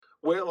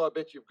Well, I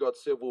bet you've got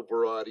several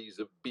varieties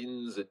of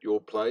bins at your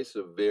place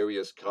of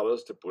various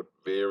colours to put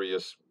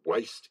various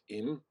waste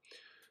in.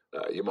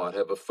 You might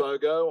have a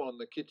FOGO on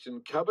the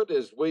kitchen cupboard,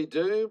 as we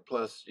do,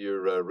 plus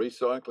your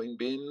recycling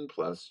bin,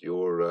 plus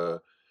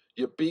your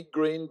big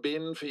green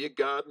bin for your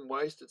garden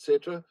waste,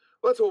 etc.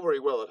 Well, that's all very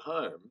well at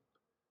home,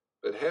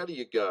 but how do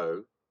you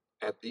go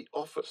at the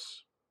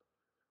office?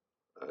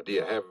 Do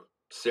you have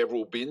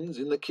several bins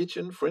in the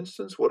kitchen, for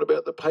instance? What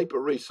about the paper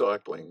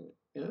recycling?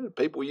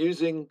 People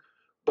using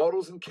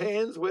bottles and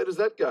cans, where does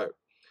that go?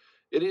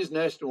 It is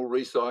National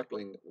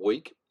Recycling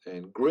Week,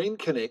 and Green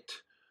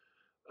Connect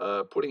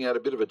putting out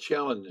a bit of a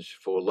challenge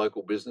for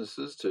local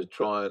businesses to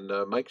try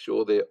and make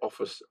sure their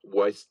office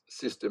waste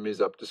system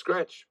is up to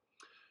scratch.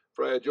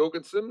 Freyja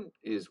Jorgensen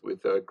is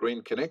with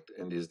Green Connect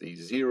and is the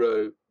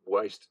Zero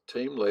Waste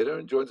team leader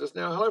and joins us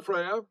now. Hello,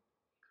 Freyja.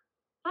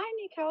 Hi,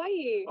 Nick. How are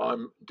you?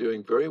 I'm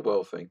doing very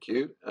well, thank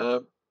you.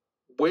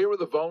 Where are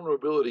the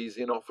vulnerabilities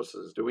in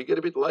offices? Do we get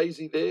a bit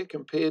lazy there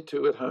compared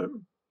to at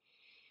home?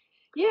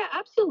 Yeah,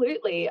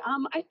 absolutely.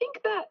 I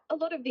think that a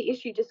lot of the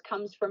issue just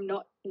comes from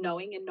not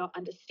knowing and not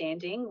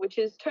understanding, which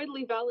is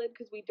totally valid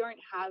because we don't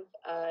have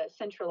a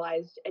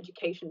centralized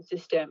education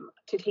system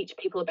to teach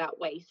people about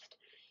waste.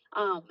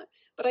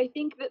 But I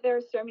think that there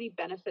are so many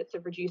benefits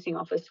of reducing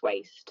office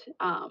waste.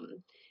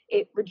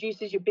 It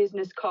reduces your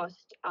business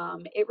cost.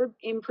 It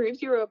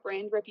improves your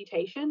brand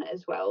reputation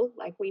as well.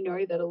 Like, we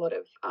know that a lot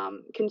of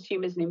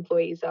consumers and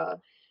employees are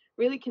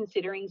really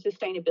considering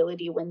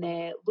sustainability when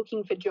they're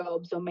looking for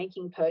jobs or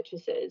making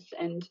purchases,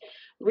 and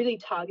really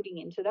targeting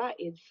into that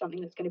is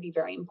something that's going to be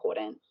very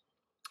important.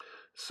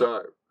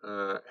 So,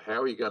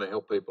 how are you going to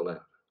help people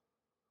out?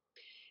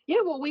 Yeah,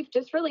 well, we've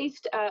just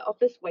released an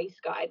Office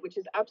Waste Guide, which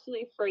is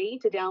absolutely free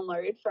to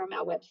download from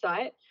our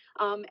website.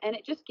 And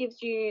it just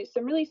gives you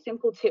some really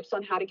simple tips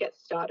on how to get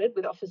started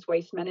with office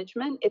waste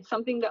management. It's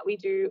something that we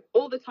do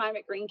all the time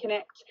at Green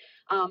Connect.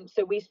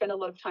 So we spend a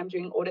lot of time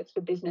doing audits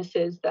for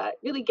businesses that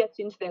really gets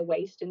into their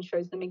waste and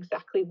shows them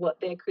exactly what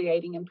they're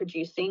creating and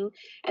producing,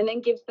 and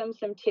then gives them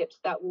some tips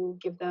that will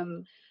give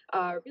them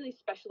really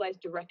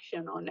specialized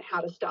direction on how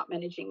to start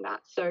managing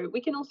that. So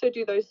we can also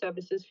do those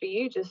services for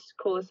you. Just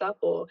call us up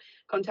or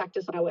contact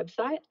us on our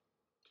website.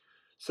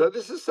 So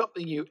this is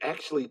something you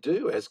actually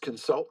do as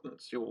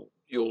consultants.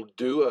 You'll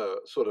do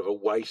a sort of a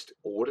waste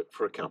audit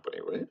for a company,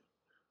 right?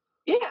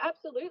 Yeah,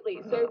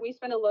 absolutely. So we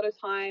spend a lot of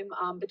time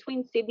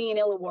between Sydney and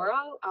Illawarra,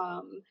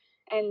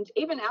 and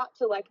even out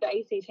to like the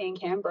ACT and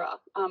Canberra,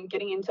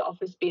 getting into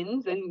office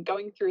bins and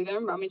going through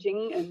them,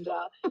 rummaging and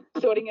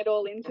sorting it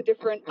all into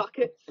different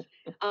buckets.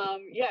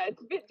 Yeah,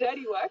 it's a bit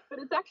dirty work, but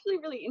it's actually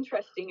really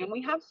interesting. And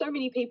we have so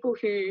many people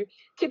who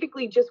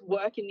typically just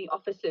work in the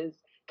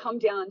offices come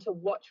down to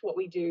watch what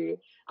we do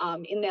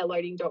in their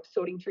loading docks,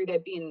 sorting through their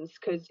bins,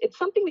 because it's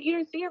something that you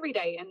don't see every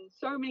day. And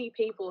so many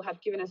people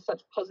have given us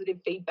such positive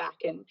feedback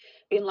and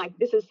been like,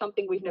 this is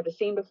something we've never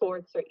seen before.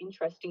 It's so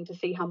interesting to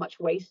see how much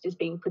waste is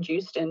being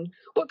produced and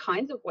what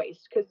kinds of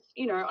waste, because,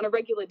 you know, on a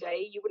regular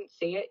day, you wouldn't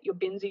see it. Your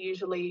bins are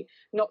usually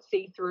not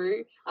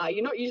see-through.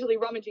 You're not usually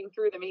rummaging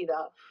through them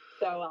either.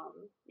 So,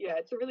 yeah,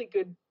 it's a really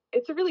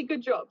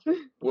good job.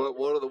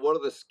 What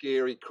are the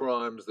scary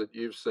crimes that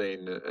you've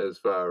seen as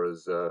far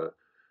as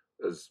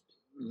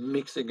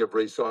mixing of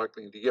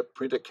recycling? Do you get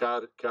printer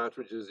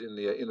cartridges in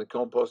the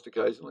compost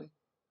occasionally?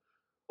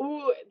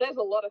 Oh, there's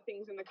a lot of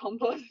things in the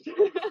compost.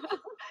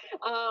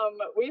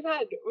 We've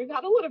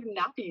had a lot of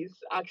nappies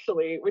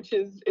actually, which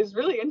is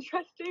really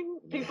interesting.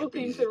 People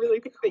seem to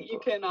really think that you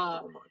can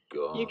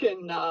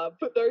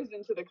put those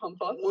into the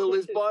compost. Well,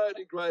 there's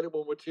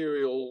biodegradable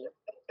material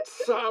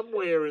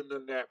somewhere in the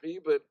nappy,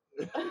 but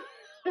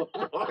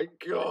oh my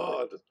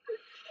God.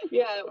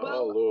 Yeah,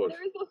 well,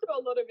 there is also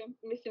a lot of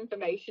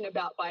misinformation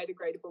about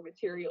biodegradable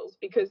materials,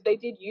 because they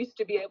did used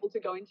to be able to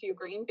go into your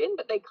green bin,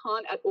 but they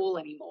can't at all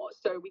anymore.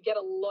 So we get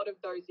a lot of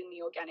those in the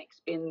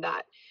organics bin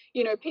that,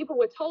 you know, people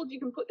were told you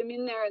can put them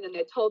in there and then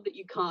they're told that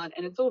you can't.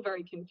 And it's all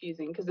very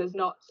confusing because there's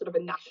not sort of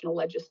a national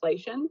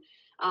legislation.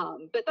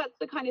 But that's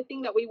the kind of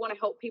thing that we want to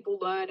help people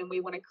learn, and we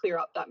want to clear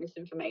up that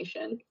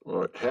misinformation. All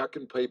right. How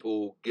can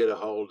people get a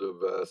hold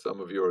of some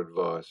of your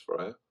advice,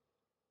 Freyja?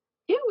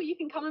 Yeah, well, you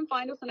can come and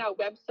find us on our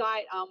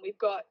website. We've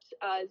got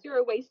a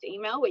Zero Waste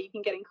email where you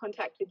can get in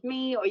contact with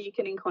me, or you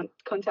can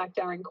contact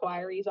our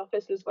inquiries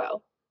office as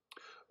well.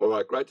 All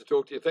right, great to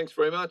talk to you. Thanks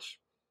very much.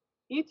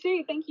 You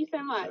too. Thank you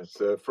so much.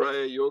 That's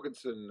Freyja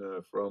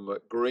Jorgensen from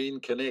Green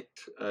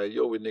Connect.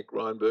 You're with Nick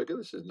Rheinberger.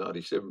 This is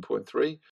 97.3.